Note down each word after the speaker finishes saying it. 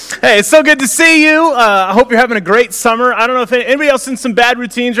Hey, it's so good to see you. I hope you're having a great summer. I don't know if anybody else in some bad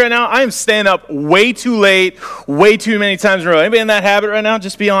routines right now. I am staying up way too late, way too many times in a row. Anybody in that habit right now?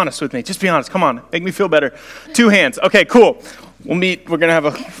 Just be honest with me. Just be honest. Come on. Make me feel better. 2 hands. Okay, cool. We'll meet. We're going to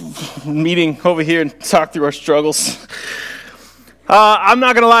have a meeting over here and talk through our struggles. I'm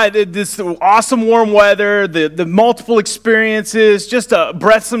not going to lie, this awesome warm weather, the multiple experiences, just a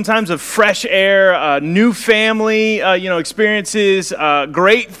breath sometimes of fresh air, new family, experiences,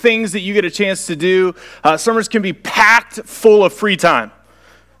 great things that you get a chance to do. Summers can be packed full of free time.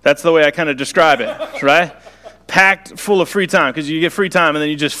 That's the way I kind of describe it, right? Packed full of free time, because you get free time and then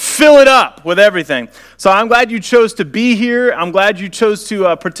you just fill it up with everything. So I'm glad you chose to be here. I'm glad you chose to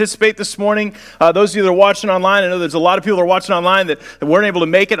participate this morning. Those of you that are watching online, I know there's a lot of people that are watching online that weren't able to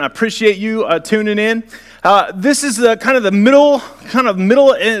make it, and I appreciate you tuning in. This is kind of the middle, kind of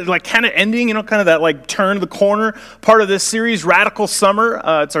ending, kind of that like turn the corner part of this series, Radical Summer.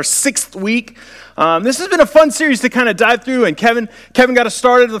 It's our 6th week. This has been a fun series to kind of dive through, and Kevin got us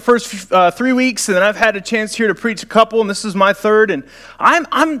started the first 3 weeks, and then I've had a chance here to preach a couple, and this is my 3rd, and I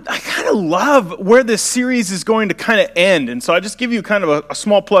kind of love where this series is going to kind of end, and so I just give you kind of a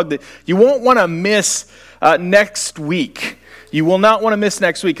small plug that you won't want to miss next week. You will not want to miss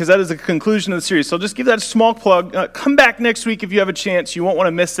next week, because that is the conclusion of the series. So just give that a small plug. Come back next week if you have a chance. You won't want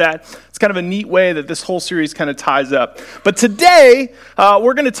to miss that. It's kind of a neat way that this whole series kind of ties up. But today,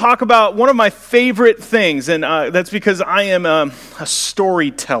 we're going to talk about one of my favorite things, and that's because I am a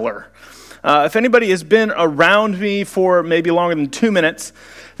storyteller. If anybody has been around me for maybe longer than 2 minutes,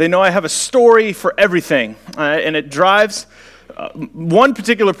 they know I have a story for everything, and it drives one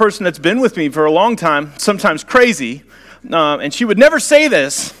particular person that's been with me for a long time, sometimes crazy. And she would never say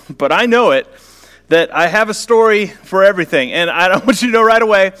this, but I know it, that I have a story for everything. And I want you to know right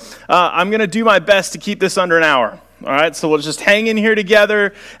away, I'm going to do my best to keep this under an hour. All right, so we'll just hang in here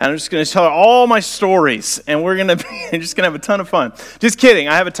together, and I'm just going to tell all my stories, and we're going to be just going to have a ton of fun. Just kidding.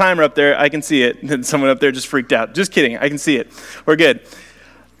 I have a timer up there. I can see it. Someone up there just freaked out. Just kidding. I can see it. We're good.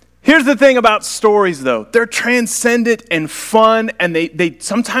 Here's the thing about stories, though. They're transcendent and fun, and they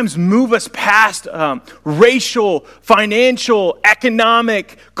sometimes move us past racial, financial,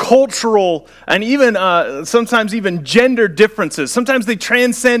 economic, cultural, and even sometimes even gender differences. Sometimes they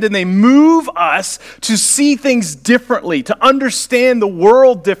transcend and they move us to see things differently, to understand the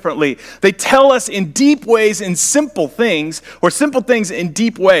world differently. They tell us in deep ways in simple things, or simple things in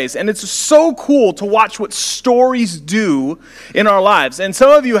deep ways. And it's so cool to watch what stories do in our lives. And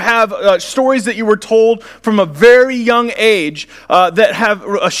some of you have stories that you were told from a very young age that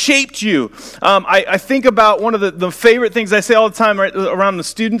have shaped you. I think about one of the favorite things I say all the time right around the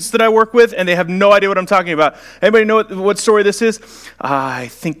students that I work with, and they have no idea what I'm talking about. Anybody know what story this is? I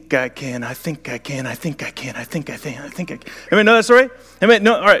think I can. Anybody know that story? Anybody?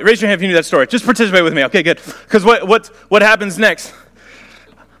 No? All right, raise your hand if you knew that story. Just participate with me. Okay, good. Because what happens next?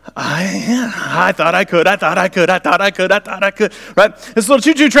 I thought I could. Right? This little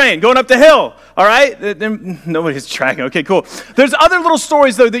choo-choo train going up the hill. All right? Nobody's tracking. Okay, cool. There's other little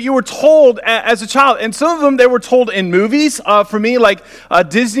stories, though, that you were told as a child. And some of them, they were told in movies. For me, like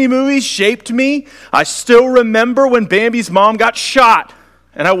Disney movies shaped me. I still remember when Bambi's mom got shot.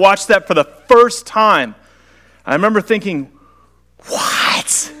 And I watched that for the first time. I remember thinking,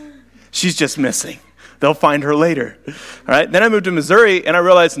 what? She's just missing. They'll find her later. All right. Then I moved to Missouri, and I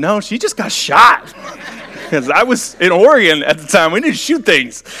realized, no, she just got shot. Because I was in Oregon at the time. We need to shoot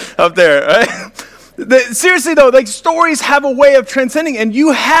things up there. Right? Seriously, though, like stories have a way of transcending, and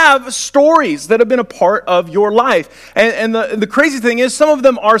you have stories that have been a part of your life. And the crazy thing is, some of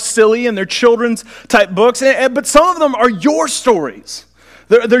them are silly, and they're children's type books, but some of them are your stories.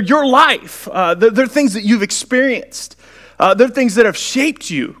 They're your life. They're things that you've experienced. They're things that have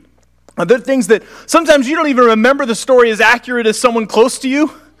shaped you. There are things that sometimes you don't even remember the story as accurate as someone close to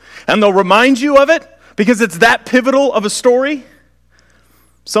you, and they'll remind you of it because it's that pivotal of a story.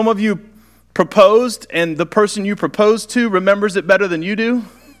 Some of you proposed, and the person you proposed to remembers it better than you do.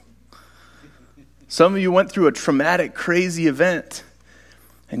 Some of you went through a traumatic, crazy event,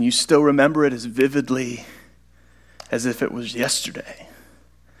 and you still remember it as vividly as if it was yesterday.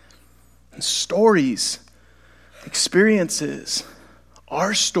 And stories, experiences,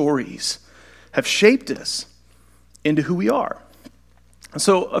 our stories have shaped us into who we are.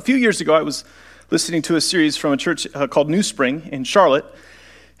 So a few years ago, I was listening to a series from a church called New Spring in Charlotte,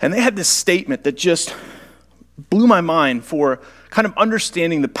 and they had this statement that just blew my mind for kind of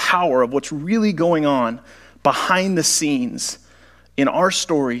understanding the power of what's really going on behind the scenes in our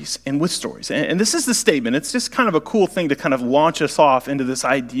stories and with stories. And this is the statement. It's just kind of a cool thing to kind of launch us off into this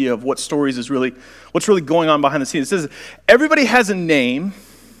idea of what stories is really, what's really going on behind the scenes. It says, everybody has a name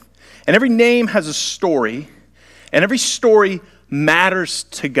And every name has a story, and every story matters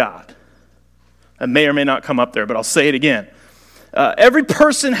to God. That may or may not come up there, but I'll say it again. Every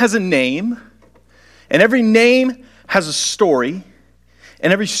person has a name, and every name has a story,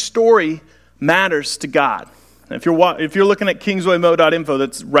 and every story matters to God. And if you're looking at kingswaymo.info,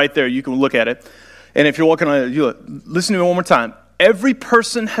 that's right there. You can look at it. And if you're looking at it, listen to me one more time. Every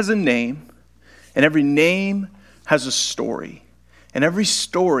person has a name, and every name has a story, and every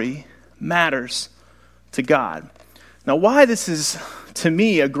story matters to God. Now, why this is, to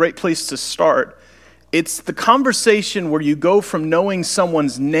me, a great place to start, it's the conversation where you go from knowing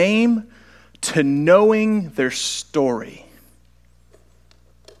someone's name to knowing their story,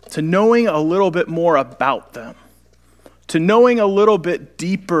 to knowing a little bit more about them, to knowing a little bit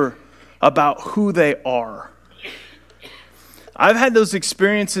deeper about who they are. I've had those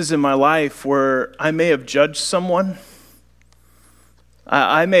experiences in my life where I may have judged someone.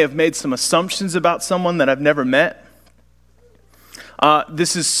 I may have made some assumptions about someone that I've never met.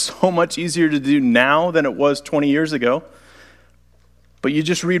 This is so much easier to do now than it was 20 years ago. But you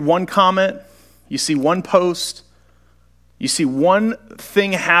just read one comment, you see one post, you see one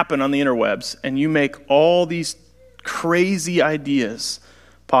thing happen on the interwebs, and you make all these crazy ideas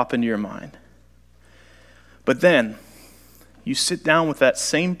pop into your mind. But then, you sit down with that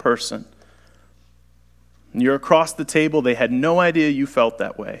same person, and you're across the table, they had no idea you felt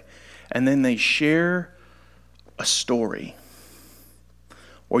that way, and then they share a story,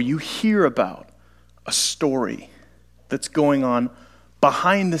 or you hear about a story that's going on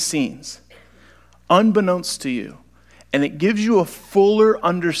behind the scenes, unbeknownst to you, and it gives you a fuller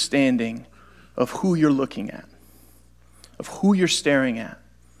understanding of who you're looking at, of who you're staring at,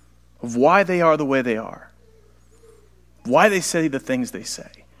 of why they are the way they are, why they say the things they say.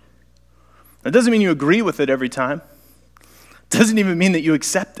 That doesn't mean you agree with it every time. It doesn't even mean that you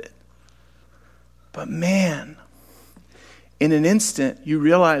accept it. But man, in an instant, you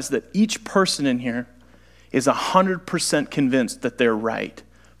realize that each person in here is 100% convinced that they're right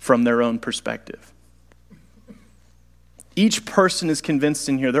from their own perspective. Each person is convinced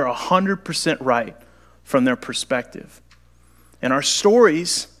in here they're 100% right from their perspective. And our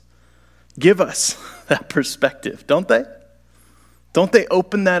stories give us that perspective, don't they? Don't they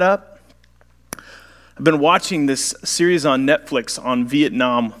open that up? I've been watching this series on Netflix on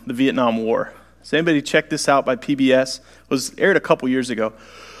Vietnam, the Vietnam War. Has anybody checked this out by PBS? It was aired a couple years ago.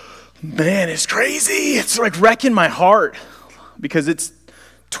 Man, it's crazy. It's like wrecking my heart because it's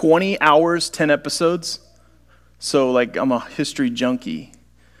 20 hours, 10 episodes. So like I'm a history junkie.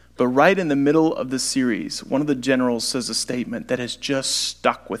 But right in the middle of the series, one of the generals says a statement that has just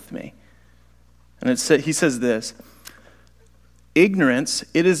stuck with me. And he says this: ignorance,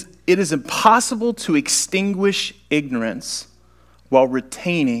 it is impossible to extinguish ignorance while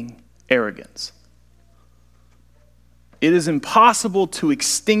retaining arrogance. It is impossible to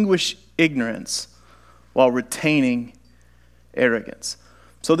extinguish ignorance while retaining arrogance.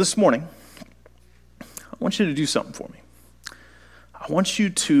 So this morning, I want you to do something for me. I want you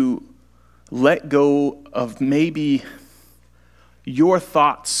to let go of maybe your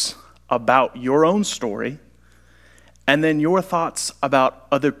thoughts about your own story and then your thoughts about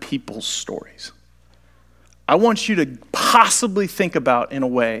other people's stories. I want you to possibly think about in a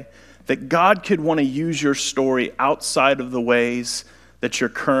way that God could want to use your story outside of the ways that you're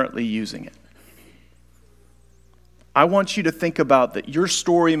currently using it. I want you to think about that your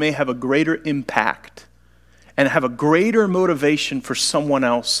story may have a greater impact and have a greater motivation for someone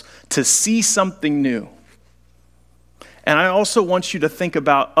else to see something new. And I also want you to think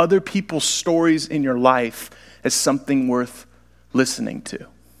about other people's stories in your life as something worth listening to,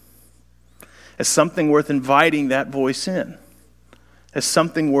 as something worth inviting that voice in, as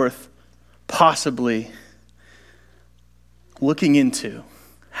something worth possibly looking into,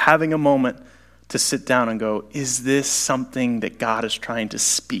 having a moment to sit down and go, is this something that God is trying to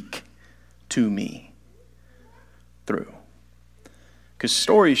speak to me through? Because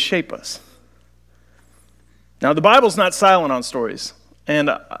stories shape us. Now, the Bible's not silent on stories.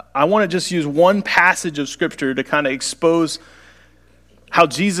 And I want to just use one passage of Scripture to kind of expose how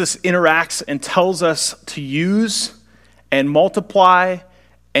Jesus interacts and tells us to use and multiply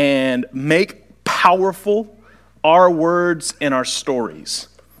and make powerful our words and our stories.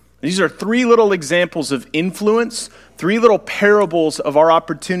 These are three little examples of influence, three little parables of our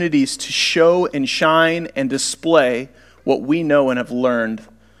opportunities to show and shine and display what we know and have learned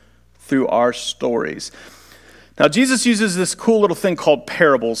through our stories. Now, Jesus uses this cool little thing called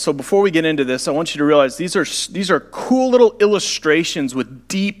parables. So before we get into this, I want you to realize these are cool little illustrations with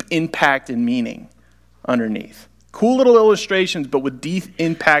deep impact and meaning underneath. Cool little illustrations, but with deep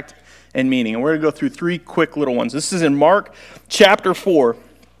impact and meaning. And we're going to go through 3 quick little ones. This is in Mark chapter 4.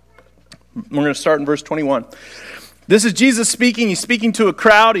 We're going to start in verse 21. This is Jesus speaking. He's speaking to a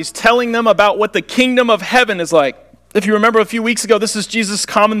crowd. He's telling them about what the kingdom of heaven is like. If you remember a few weeks ago, this is Jesus'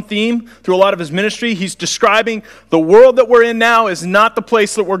 common theme through a lot of his ministry. He's describing the world that we're in now is not the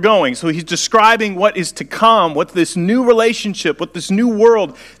place that we're going. So he's describing what is to come, what this new relationship, what this new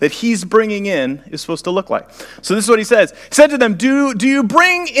world that he's bringing in is supposed to look like. So this is what he says. He said to them, do you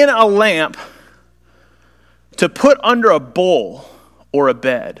bring in a lamp to put under a bowl or a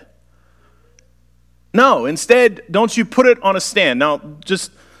bed? No, instead, don't you put it on a stand. Now,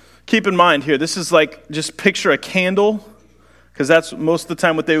 just keep in mind here, this is like, just picture a candle, because that's most of the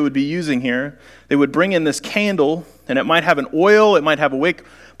time what they would be using here. They would bring in this candle, and it might have an oil, it might have a wick,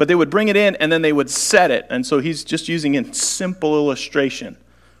 but they would bring it in, and then they would set it. And so he's just using a simple illustration.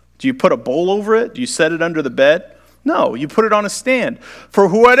 Do you put a bowl over it? Do you set it under the bed? No, you put it on a stand. For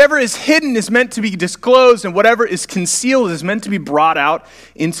whatever is hidden is meant to be disclosed, and whatever is concealed is meant to be brought out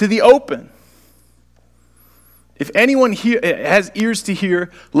into the open. If anyone has ears to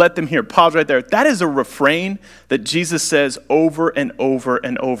hear, let them hear. Pause right there. That is a refrain that Jesus says over and over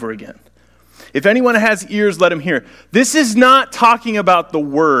and over again. If anyone has ears, let him hear. This is not talking about the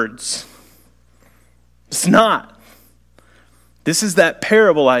words. It's not. This is that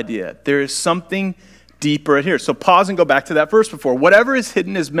parable idea. There is something deeper here. So pause and go back to that verse before. Whatever is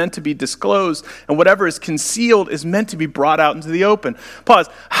hidden is meant to be disclosed, and whatever is concealed is meant to be brought out into the open. Pause.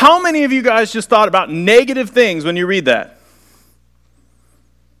 How many of you guys just thought about negative things when you read that?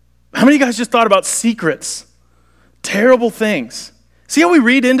 How many of you guys just thought about secrets? Terrible things. See how we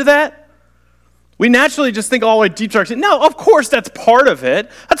read into that? We naturally just think all like deep dark. No, of course that's part of it.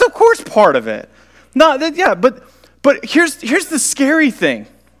 That's of course part of it. No, but here's the scary thing.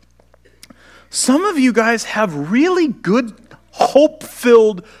 Some of you guys have really good,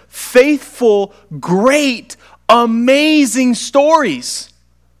 hope-filled, faithful, great, amazing stories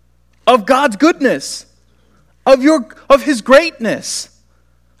of God's goodness, of his greatness,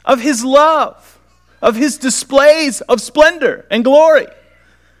 of his love, of his displays of splendor and glory.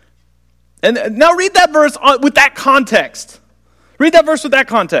 And now read that verse with that context. Read that verse with that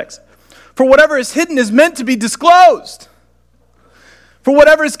context. For whatever is hidden is meant to be disclosed. For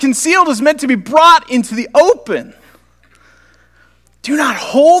whatever is concealed is meant to be brought into the open. Do not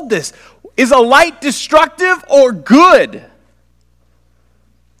hold this. Is a light destructive or good?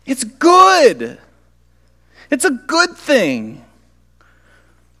 It's good. It's a good thing.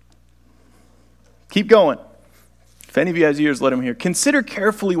 Keep going. If any of you has ears, let him hear. Consider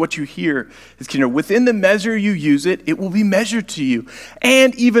carefully what you hear. Within the measure you use it, it will be measured to you.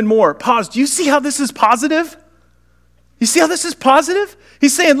 And even more. Pause. Do you see how this is positive? You see how this is positive?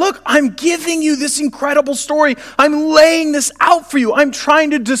 He's saying, look, I'm giving you this incredible story. I'm laying this out for you. I'm trying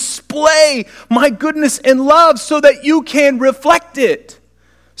to display my goodness and love so that you can reflect it,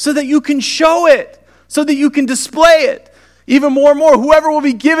 so that you can show it, so that you can display it. Even more and more, whoever will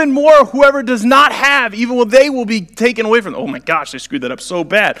be given more, whoever does not have, even they will be taken away from them. Oh my gosh, I screwed that up so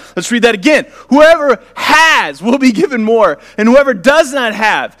bad. Let's read that again. Whoever has will be given more, and whoever does not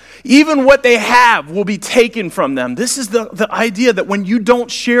have, even what they have will be taken from them. This is the idea that when you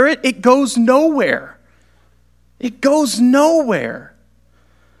don't share it, it goes nowhere. It goes nowhere.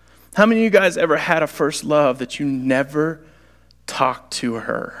 How many of you guys ever had a first love that you never talked to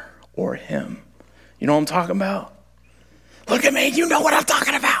her or him? You know what I'm talking about? Look at me, you know what I'm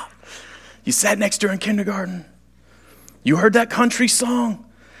talking about. You sat next to her in kindergarten. You heard that country song.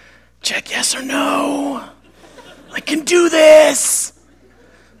 Check yes or no. I can do this.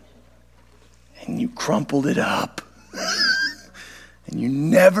 And you crumpled it up. And you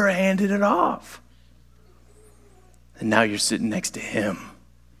never handed it off. And now you're sitting next to him.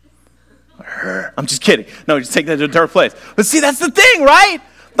 Or her. I'm just kidding. No, just take that to a dark place. But see, that's the thing, right?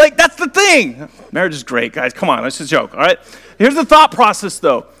 Like, that's the thing. Marriage is great, guys. Come on, let's just joke, all right? Here's the thought process,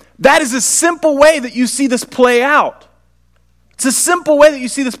 though. That is a simple way that you see this play out. It's a simple way that you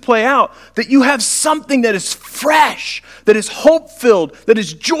see this play out, that you have something that is fresh, that is hope-filled, that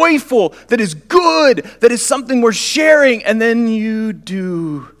is joyful, that is good, that is something worth sharing, and then you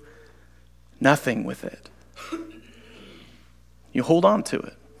do nothing with it. You hold on to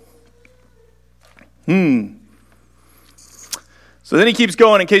it. So then he keeps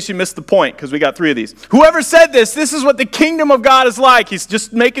going in case you missed the point, because we got 3 of these. Whoever said this is what the kingdom of God is like. He's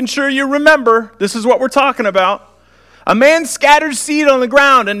just making sure you remember. This is what we're talking about. A man scatters seed on the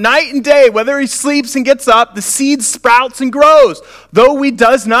ground, and night and day, whether he sleeps and gets up, the seed sprouts and grows, though he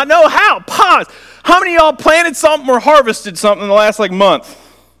does not know how. Pause. How many of y'all planted something or harvested something in the last month?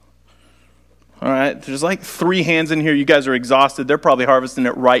 All right, there's like 3 hands in here. You guys are exhausted. They're probably harvesting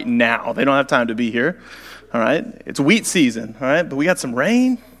it right now. They don't have time to be here. All right, it's wheat season. All right, but we got some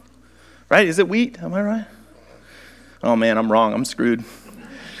rain. Right? Is it wheat? Am I right? Oh man, I'm wrong. I'm screwed.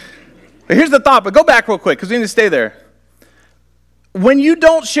 But here's the thought. But go back real quick because we need to stay there. When you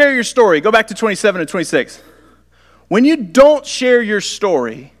don't share your story, go back to 27 and 26. When you don't share your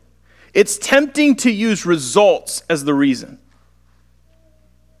story, it's tempting to use results as the reason.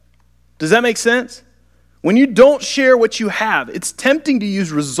 Does that make sense? When you don't share what you have, it's tempting to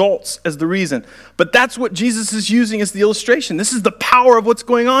use results as the reason. But that's what Jesus is using as the illustration. This is the power of what's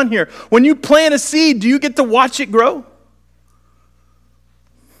going on here. When you plant a seed, do you get to watch it grow?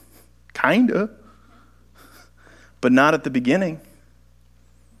 Kinda. But not at the beginning.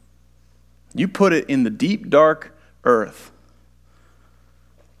 You put it in the deep, dark earth.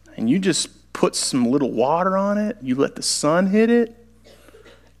 And you just put some little water on it. You let the sun hit it.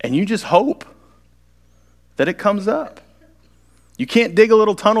 And you just hope that it comes up. You can't dig a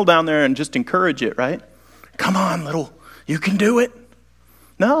little tunnel down there and just encourage it, right? Come on, little, you can do it.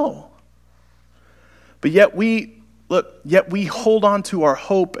 No. But yet we hold on to our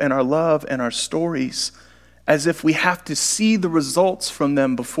hope and our love and our stories as if we have to see the results from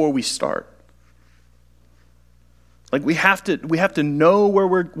them before we start. Like we have to know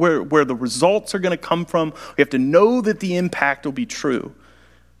where the results are going to come from. We have to know that the impact will be true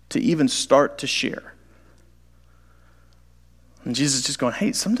to even start to share. And Jesus is just going,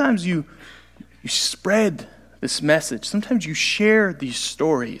 hey, sometimes you spread this message. Sometimes you share these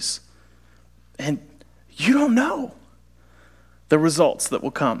stories. And you don't know the results that will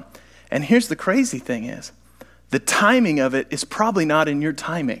come. And here's the crazy thing is, the timing of it is probably not in your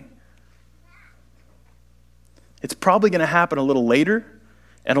timing. It's probably going to happen a little later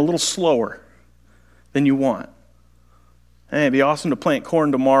and a little slower than you want. Hey, it'd be awesome to plant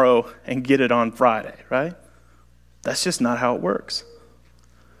corn tomorrow and get it on Friday, right? That's just not how it works.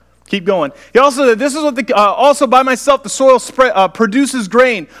 Keep going. He also said, this is what also by myself the soil produces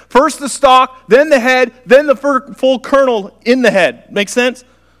grain. First the stalk, then the head, then the full kernel in the head. Make sense?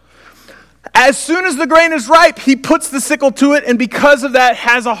 As soon as the grain is ripe, he puts the sickle to it, and because of that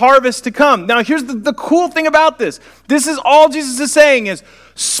has a harvest to come. Now here's the cool thing about this. This is all Jesus is saying is,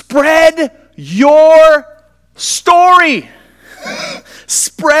 spread your story.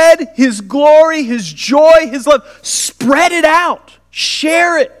 Spread his glory, his joy, his love. Spread it out.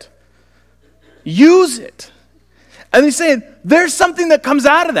 Share it. Use it. And he's saying there's something that comes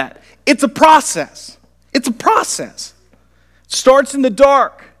out of that. It's a process. It's a process. It starts in the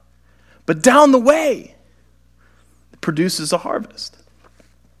dark, but down the way, it produces a harvest.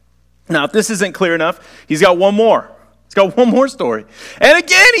 Now, if this isn't clear enough, he's got one more. He's got one more story. And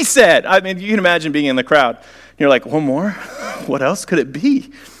again, he said, I mean, you can imagine being in the crowd. You're like, one more? What else could it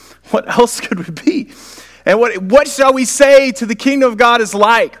be? What else could it be? And what shall we say to the kingdom of God is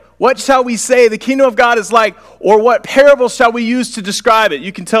like? What shall we say the kingdom of God is like? Or what parable shall we use to describe it?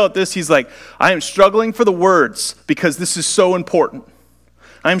 You can tell at this, he's like, I am struggling for the words because this is so important.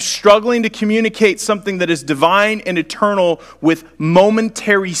 I'm struggling to communicate something that is divine and eternal with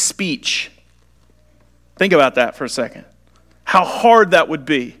momentary speech. Think about that for a second. How hard that would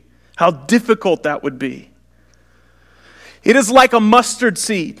be. How difficult that would be. It is like a mustard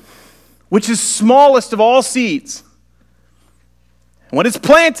seed, which is smallest of all seeds. When it's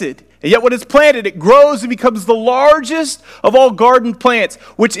planted, and yet when it's planted, it grows and becomes the largest of all garden plants,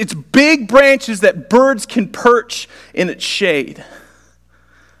 which its big branches that birds can perch in its shade.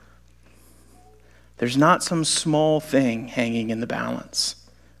 There's not some small thing hanging in the balance,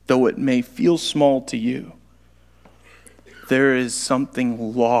 though it may feel small to you. There is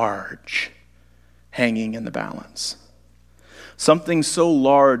something large hanging in the balance. Something so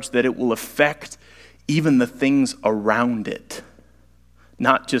large that it will affect even the things around it,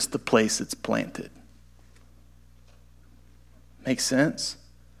 not just the place it's planted. Make sense?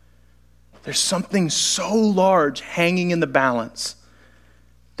 There's something so large hanging in the balance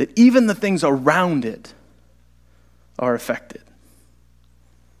that even the things around it are affected.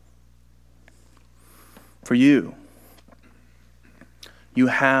 For you, you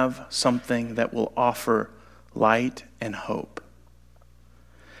have something that will offer light and hope.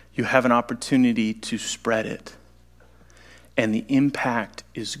 You have an opportunity to spread it. And the impact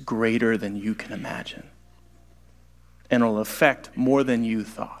is greater than you can imagine. And it'll affect more than you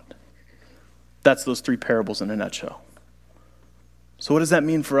thought. That's those 3 parables in a nutshell. So what does that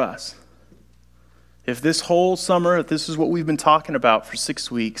mean for us? If this whole summer, if this is what we've been talking about for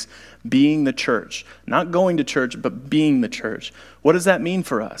 6 weeks, being the church, not going to church, but being the church, what does that mean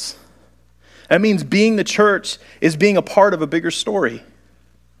for us? That means being the church is being a part of a bigger story.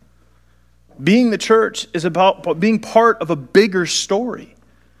 Being the church is about being part of a bigger story.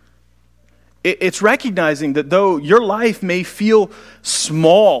 It's recognizing that though your life may feel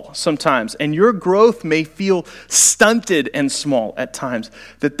small sometimes, and your growth may feel stunted and small at times,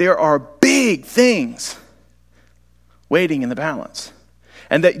 that there are big things waiting in the balance.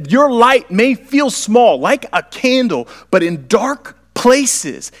 And that your light may feel small, like a candle, but in dark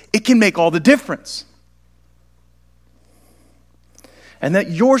places, it can make all the difference. And that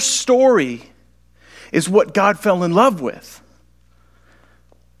your story is what God fell in love with.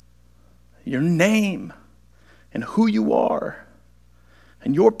 Your name and who you are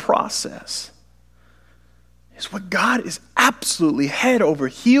and your process is what God is absolutely head over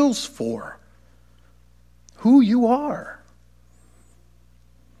heels for. Who you are.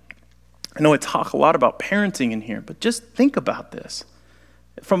 I know I talk a lot about parenting in here, but just think about this.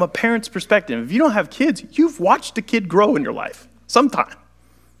 From a parent's perspective, if you don't have kids, you've watched a kid grow in your life sometime.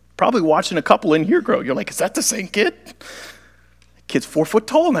 Probably watching a couple in here grow. You're like, is that the same kid? The kid's 4 foot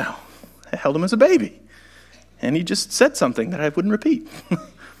tall now. I held him as a baby. And he just said something that I wouldn't repeat.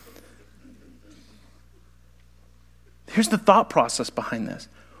 Here's the thought process behind this.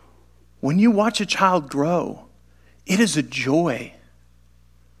 When you watch a child grow, it is a joy.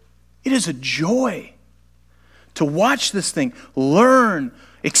 It is a joy to watch this thing, learn,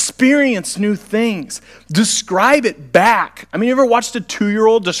 experience new things, describe it back. I mean, you ever watched a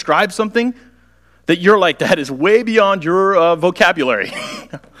 2-year-old describe something that you're like, that is way beyond your vocabulary?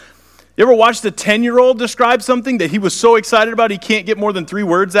 You ever watched a 10-year-old describe something that he was so excited about he can't get more than 3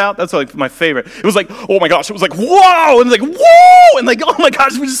 words out? That's like my favorite. It was like, oh my gosh. It was like, whoa. And like, whoa. And like, oh my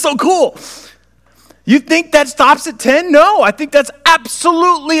gosh, it was just so cool. You think that stops at 10? No, I think that's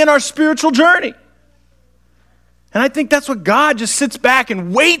absolutely in our spiritual journey. And I think that's what God just sits back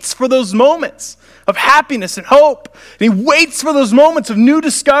and waits for, those moments of happiness and hope. And he waits for those moments of new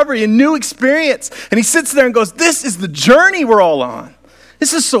discovery and new experience. And he sits there and goes, this is the journey we're all on.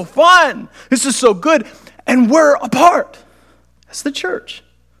 This is so fun. This is so good. And we're a part. That's the church.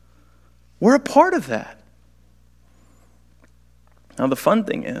 We're a part of that. Now, the fun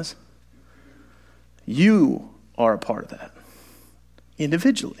thing is, you are a part of that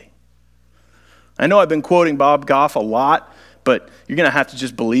individually. I know I've been quoting Bob Goff a lot, but you're going to have to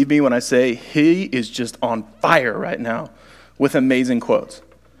just believe me when I say he is just on fire right now with amazing quotes.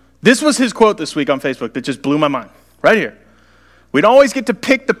 This was his quote this week on Facebook that just blew my mind. Right here. We don't always get to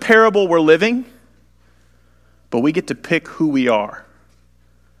pick the parable we're living, but we get to pick who we are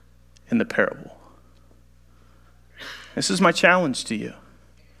in the parable. This is my challenge to you.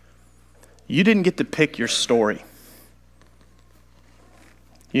 You didn't get to pick your story.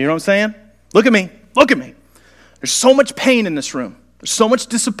 You know what I'm saying? Look at me. Look at me. There's so much pain in this room. There's so much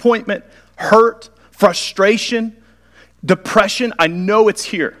disappointment, hurt, frustration, depression. I know it's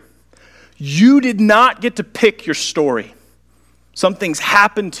here. You did not get to pick your story. Some things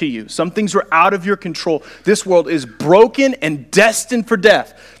happened to you. Some things were out of your control. This world is broken and destined for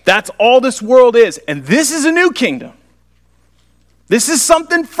death. That's all this world is. And this is a new kingdom. This is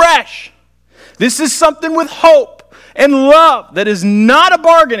something fresh. This is something with hope and love that is not a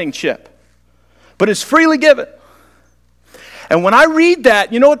bargaining chip, but is freely given. And when I read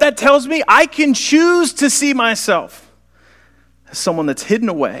that, you know what that tells me? I can choose to see myself as someone that's hidden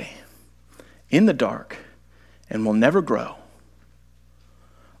away in the dark and will never grow.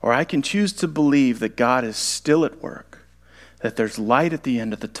 Or I can choose to believe that God is still at work, that there's light at the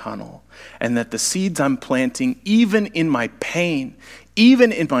end of the tunnel, and that the seeds I'm planting, even in my pain,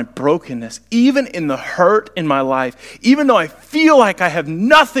 even in my brokenness, even in the hurt in my life, even though I feel like I have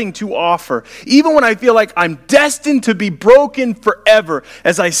nothing to offer, even when I feel like I'm destined to be broken forever,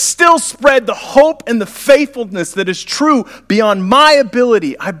 as I still spread the hope and the faithfulness that is true beyond my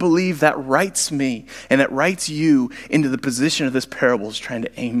ability, I believe that writes me and that writes you into the position of this parable is trying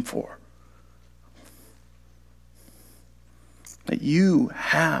to aim for. That you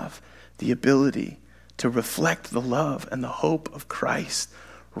have the ability to reflect the love and the hope of Christ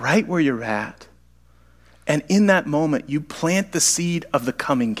right where you're at. And in that moment, you plant the seed of the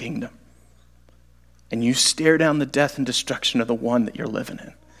coming kingdom. And you stare down the death and destruction of the one that you're living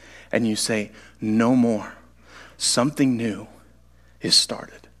in. And you say, no more. Something new is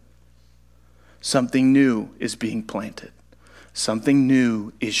started. Something new is being planted. Something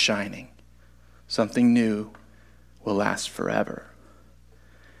new is shining. Something new will last forever.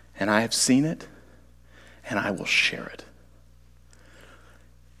 And I have seen it, and I will share it.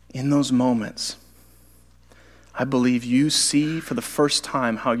 In those moments, I believe you see for the first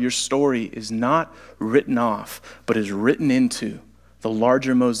time how your story is not written off, but is written into the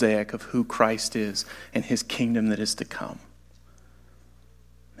larger mosaic of who Christ is and his kingdom that is to come.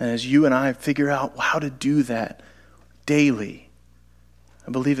 And as you and I figure out how to do that daily,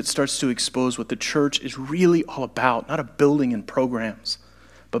 I believe it starts to expose what the church is really all about. Not a building and programs,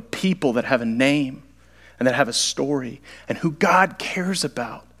 but people that have a name and that have a story and who God cares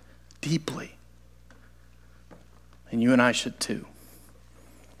about deeply. And you and I should too.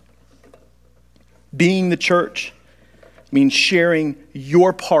 Being the church means sharing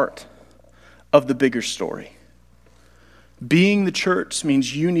your part of the bigger story. Being the church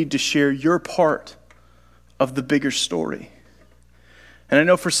means you need to share your part of the bigger story. And I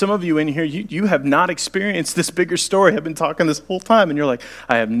know for some of you in here, you have not experienced this bigger story. I've been talking this whole time, and you're like,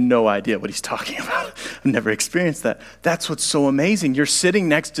 I have no idea what he's talking about. I've never experienced that. That's what's so amazing. You're sitting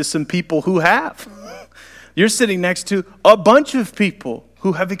next to some people who have. You're sitting next to a bunch of people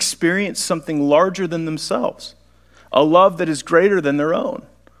who have experienced something larger than themselves, a love that is greater than their own,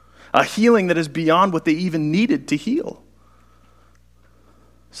 a healing that is beyond what they even needed to heal,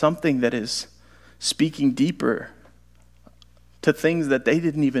 something that is speaking deeper to things that they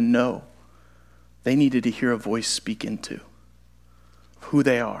didn't even know they needed to hear a voice speak into, who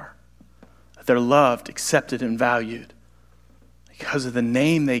they are, that they're loved, accepted, and valued because of the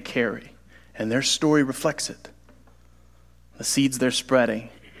name they carry, and their story reflects it. The seeds they're spreading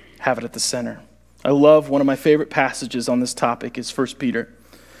have it at the center. I love one of my favorite passages on this topic is 1 Peter.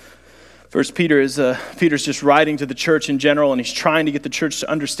 1 Peter is Peter's just writing to the church in general, and he's trying to get the church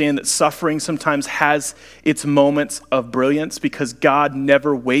to understand that suffering sometimes has its moments of brilliance because God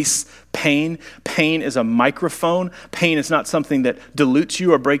never wastes pain. Pain is a microphone. Pain is not something that dilutes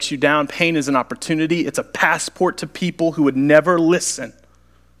you or breaks you down. Pain is an opportunity. It's a passport to people who would never listen.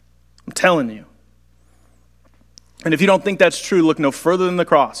 I'm telling you. And if you don't think that's true, look no further than the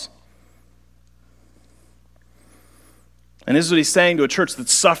cross. And this is what he's saying to a church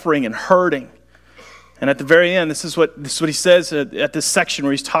that's suffering and hurting. And at the very end, this is what he says at this section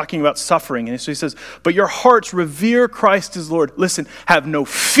where he's talking about suffering. And so he says, but your hearts revere Christ as Lord. Listen, have no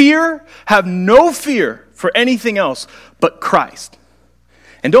fear for anything else but Christ.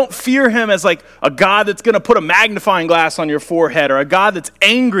 And don't fear him as like a God that's going to put a magnifying glass on your forehead or a God that's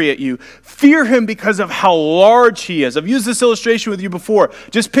angry at you. Fear him because of how large he is. I've used this illustration with you before.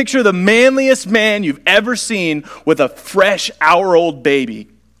 Just picture the manliest man you've ever seen with a fresh hour-old baby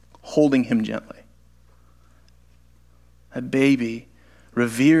holding him gently. That baby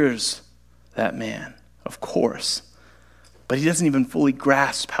reveres that man, of course, but he doesn't even fully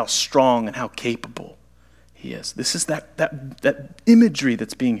grasp how strong and how capable he is. This is that imagery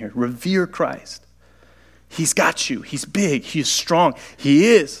that's being here. Revere Christ. He's got you. He's big. He is strong.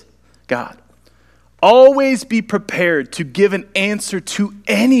 He is God. Always be prepared to give an answer to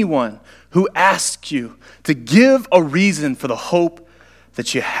anyone who asks you, to give a reason for the hope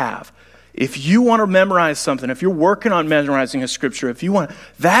that you have. If you want to memorize something, if you're working on memorizing a scripture,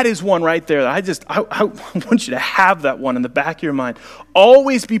 that is one right there. I want you to have that one in the back of your mind.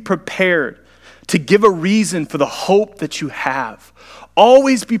 Always be prepared to give a reason for the hope that you have.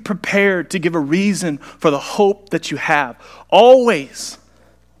 Always be prepared to give a reason for the hope that you have. Always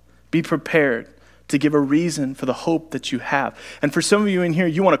be prepared to give a reason for the hope that you have. And for some of you in here,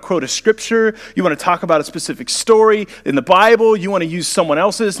 you want to quote a scripture, you want to talk about a specific story in the Bible, you want to use someone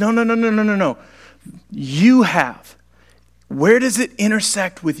else's. No. You have. Where does it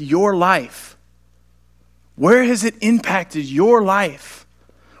intersect with your life? Where has it impacted your life?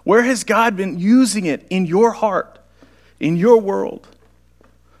 Where has God been using it in your heart, in your world?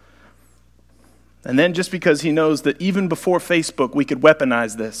 And then just because he knows that even before Facebook, we could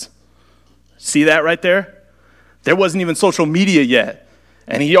weaponize this. See that right there? There wasn't even social media yet.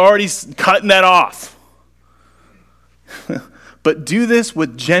 And he already cutting that off. But do this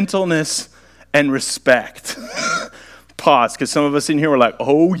with gentleness and respect. Pause, because some of us in here were like,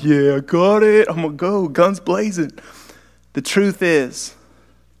 oh yeah, got it. I'm going to go, guns blazing. The truth is,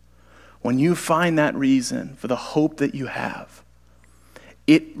 when you find that reason for the hope that you have,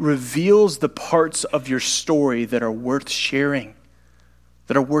 it reveals the parts of your story that are worth sharing,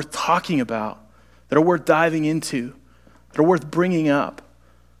 that are worth talking about, that are worth diving into, that are worth bringing up,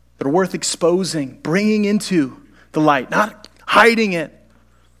 that are worth exposing, bringing into the light, not hiding it,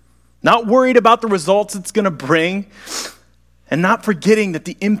 not worried about the results it's going to bring, and not forgetting that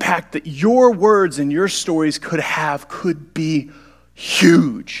the impact that your words and your stories could be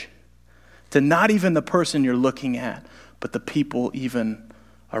huge. To not even the person you're looking at, but the people even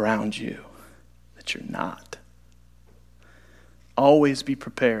around you that you're not. Always be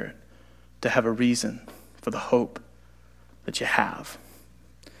prepared to have a reason for the hope that you have.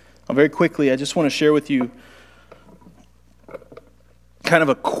 Now, very quickly, I just want to share with you kind of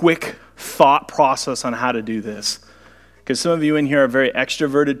a quick thought process on how to do this. Because some of you in here are very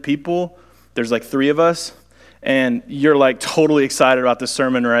extroverted people. There's like 3 of us. And you're like totally excited about the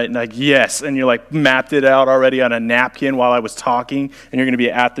sermon, right? And like, yes. And you're like mapped it out already on a napkin while I was talking. And you're going to be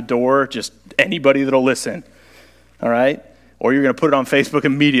at the door, just anybody that'll listen. All right? Or you're going to put it on Facebook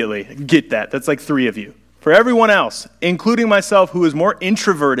immediately. Get that. That's like 3 of you. For everyone else, including myself, who is more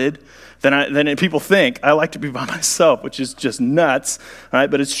introverted than people think, I like to be by myself, which is just nuts. All right?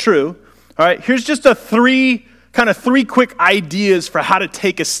 But it's true. All right? Here's just 3 quick ideas for how to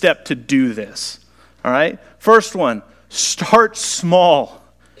take a step to do this. All right? First one, start small.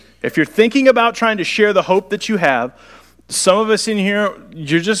 If you're thinking about trying to share the hope that you have, some of us in here,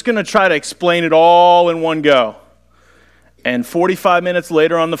 you're just going to try to explain it all in one go. And 45 minutes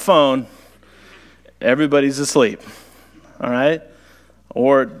later on the phone, everybody's asleep. All right?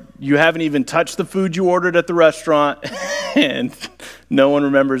 Or you haven't even touched the food you ordered at the restaurant and no one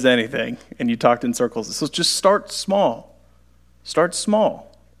remembers anything and you talked in circles. So just start small. Start small.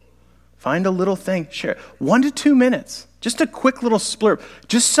 Find a little thing, share 1 to 2 minutes. Just a quick little splurb.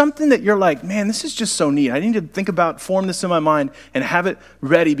 Just something that you're like, man, this is just so neat. I need to form this in my mind and have it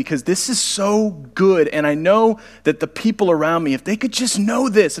ready because this is so good. And I know that the people around me, if they could just know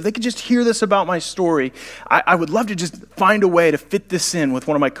this, if they could just hear this about my story, I would love to just find a way to fit this in with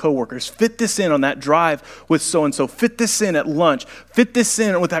one of my coworkers, fit this in on that drive with so-and-so, fit this in at lunch, fit this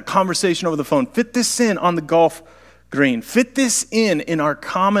in with that conversation over the phone, fit this in on the golf green, fit this in our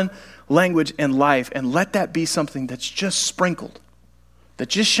common language and life, and let that be something that's just sprinkled, that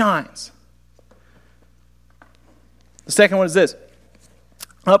just shines. The second one is this.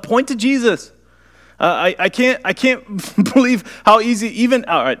 Point to Jesus. I can't believe how easy, even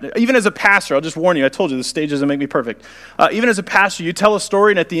as a pastor, I'll just warn you, I told you the stage doesn't make me perfect. Even as a pastor, you tell a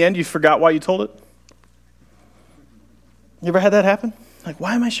story and at the end you forgot why you told it. You ever had that happen? Like,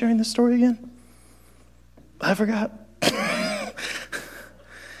 why am I sharing this story again? I forgot.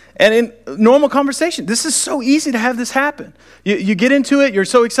 And in normal conversation, this is so easy to have this happen. You get into it, you're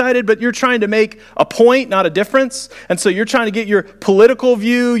so excited, but you're trying to make a point, not a difference. And so you're trying to get your political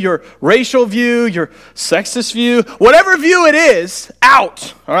view, your racial view, your sexist view, whatever view it is,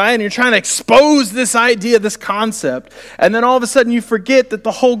 out. All right? And you're trying to expose this idea, this concept. And then all of a sudden you forget that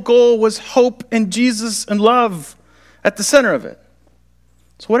the whole goal was hope and Jesus and love at the center of it.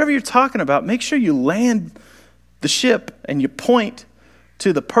 So whatever you're talking about, make sure you land the ship and you point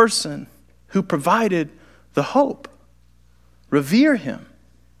to the person who provided the hope. Revere him.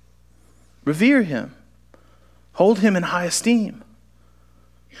 Revere him. Hold him in high esteem.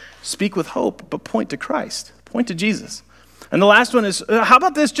 Speak with hope, but point to Christ. Point to Jesus. And the last one is, how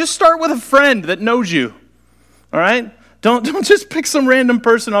about this? Just start with a friend that knows you. All right? Don't just pick some random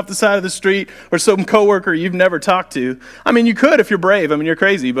person off the side of the street or some coworker you've never talked to. I mean, you could if you're brave. I mean, you're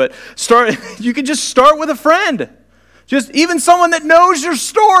crazy, but you could just start with a friend. Just even someone that knows your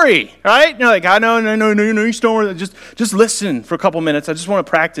story, right? You're like, I know your story. Just listen for a couple minutes. I just want to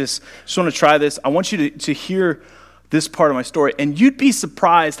practice. Just want to try this. I want you to hear this part of my story. And you'd be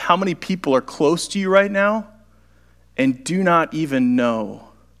surprised how many people are close to you right now and do not even know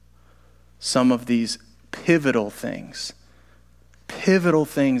some of these pivotal things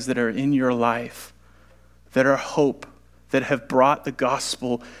that are in your life, that are hope, that have brought the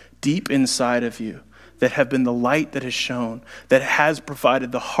gospel deep inside of you, that have been the light that has shone, that has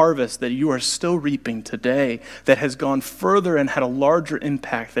provided the harvest that you are still reaping today, that has gone further and had a larger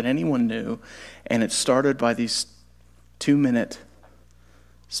impact than anyone knew. And it started by these 2-minute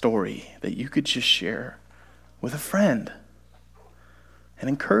story that you could just share with a friend and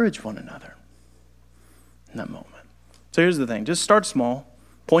encourage one another in that moment. So here's the thing. Just start small,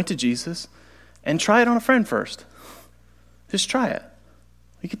 point to Jesus, and try it on a friend first. Just try it.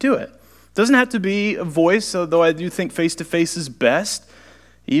 You could do it. It doesn't have to be a voice, although I do think face-to-face is best.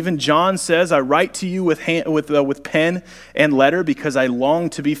 Even John says, I write to you with pen and letter because I long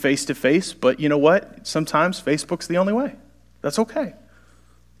to be face-to-face. But you know what? Sometimes Facebook's the only way. That's okay.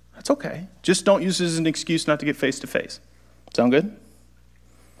 That's okay. Just don't use it as an excuse not to get face-to-face. Sound good?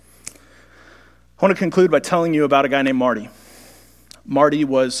 I want to conclude by telling you about a guy named Marty. Marty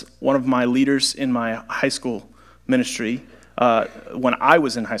was one of my leaders in my high school ministry when I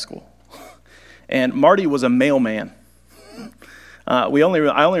was in high school. And Marty was a mailman. I only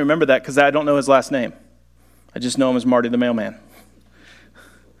remember that because I don't know his last name. I just know him as Marty the mailman.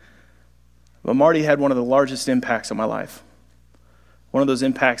 But Marty had one of the largest impacts of my life. One of those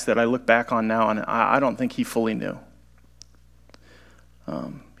impacts that I look back on now, and I don't think he fully knew.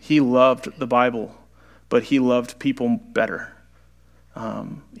 He loved the Bible, but he loved people better.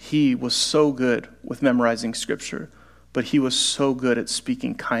 He was so good with memorizing Scripture, but he was so good at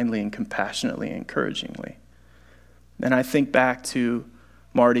speaking kindly and compassionately and encouragingly. And I think back to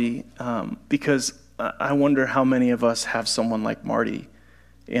Marty because I wonder how many of us have someone like Marty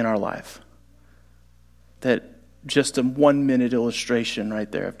in our life. That just a 1-minute illustration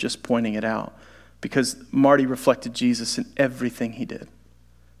right there of just pointing it out. Because Marty reflected Jesus in everything he did.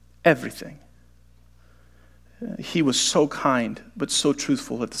 Everything. He was so kind, but so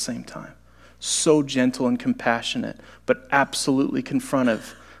truthful at the same time. So gentle and compassionate, but absolutely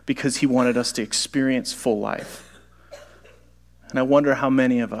confrontive because he wanted us to experience full life. And I wonder how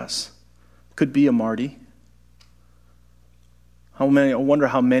many of us could be a Marty. I wonder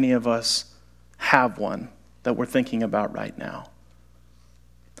how many of us have one that we're thinking about right now.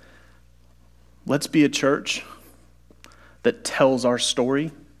 Let's be a church that tells our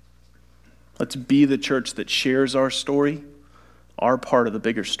story. Let's be the church that shares our story, our part of the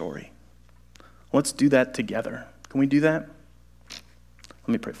bigger story. Let's do that together. Can we do that? Let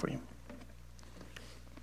me pray for you.